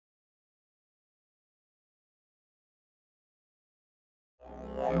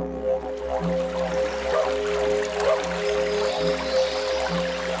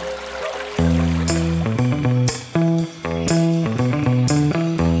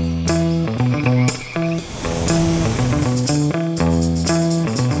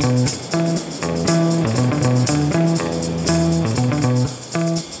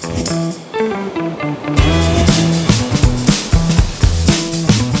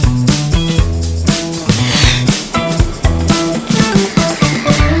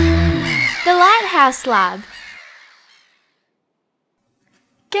Lighthouse Lab.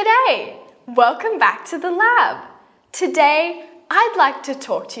 G'day! Welcome back to the lab. Today, I'd like to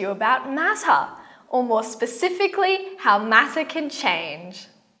talk to you about matter, or more specifically, how matter can change.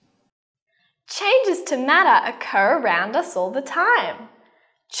 Changes to matter occur around us all the time.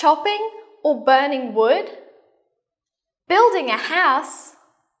 Chopping or burning wood, building a house,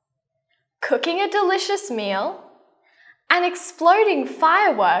 cooking a delicious meal, and exploding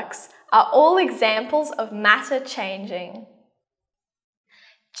fireworks are all examples of matter changing.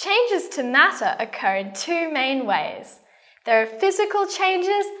 Changes to matter occur in two main ways. There are physical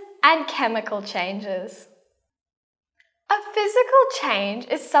changes and chemical changes. A physical change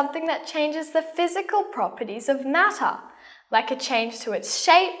is something that changes the physical properties of matter, like a change to its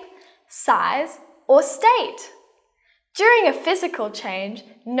shape, size, or state. During a physical change,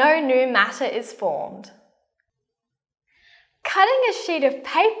 no new matter is formed. Cutting a sheet of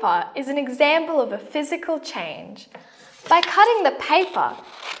paper is an example of a physical change. By cutting the paper,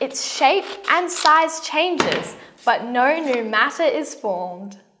 its shape and size changes, but no new matter is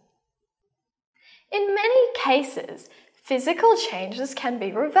formed. In many cases, physical changes can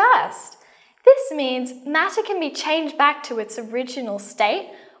be reversed. This means matter can be changed back to its original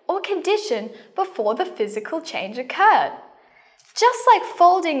state or condition before the physical change occurred. Just like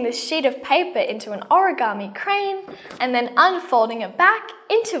folding this sheet of paper into an origami crane and then unfolding it back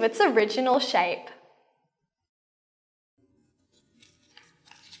into its original shape.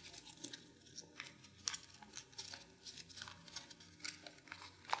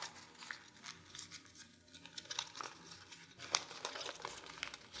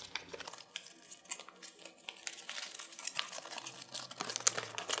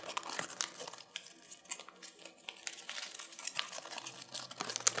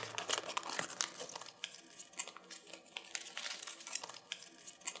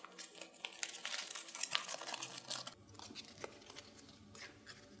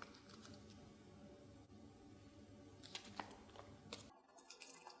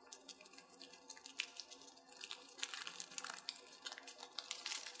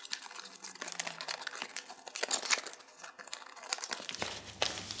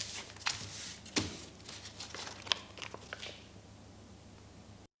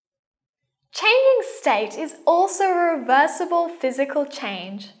 State is also a reversible physical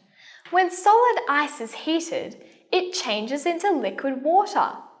change. When solid ice is heated, it changes into liquid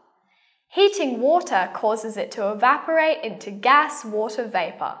water. Heating water causes it to evaporate into gas-water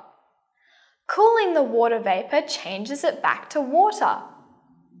vapor. Cooling the water vapor changes it back to water.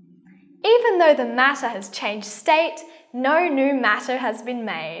 Even though the matter has changed state, no new matter has been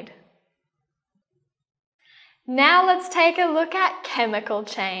made. Now let's take a look at chemical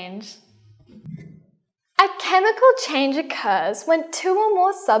change. A chemical change occurs when two or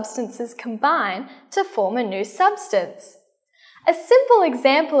more substances combine to form a new substance. A simple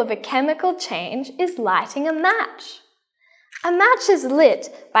example of a chemical change is lighting a match. A match is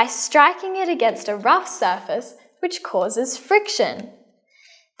lit by striking it against a rough surface, which causes friction.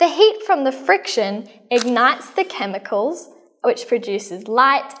 The heat from the friction ignites the chemicals, which produces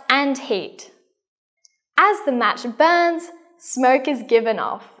light and heat. As the match burns, smoke is given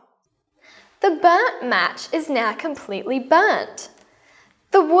off. The burnt match is now completely burnt.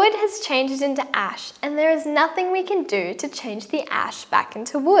 The wood has changed into ash, and there is nothing we can do to change the ash back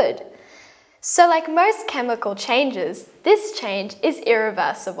into wood. So like most chemical changes, this change is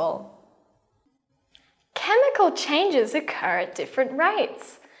irreversible. Chemical changes occur at different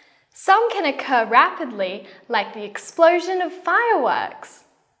rates. Some can occur rapidly, like the explosion of fireworks.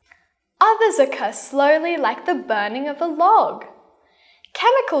 Others occur slowly, like the burning of a log.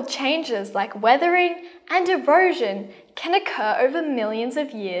 Chemical changes like weathering and erosion can occur over millions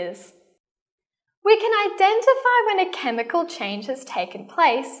of years. We can identify when a chemical change has taken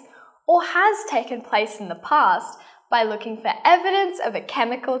place or has taken place in the past by looking for evidence of a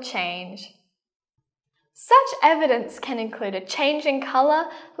chemical change. Such evidence can include a change in colour,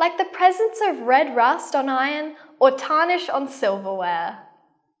 like the presence of red rust on iron or tarnish on silverware.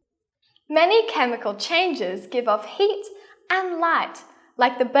 Many chemical changes give off heat and light,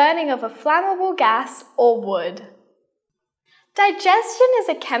 like the burning of a flammable gas or wood. Digestion is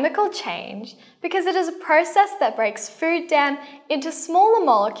a chemical change because it is a process that breaks food down into smaller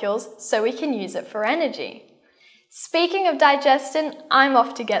molecules so we can use it for energy. Speaking of digestion, I'm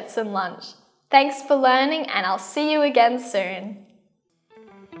off to get some lunch. Thanks for learning, and I'll see you again soon.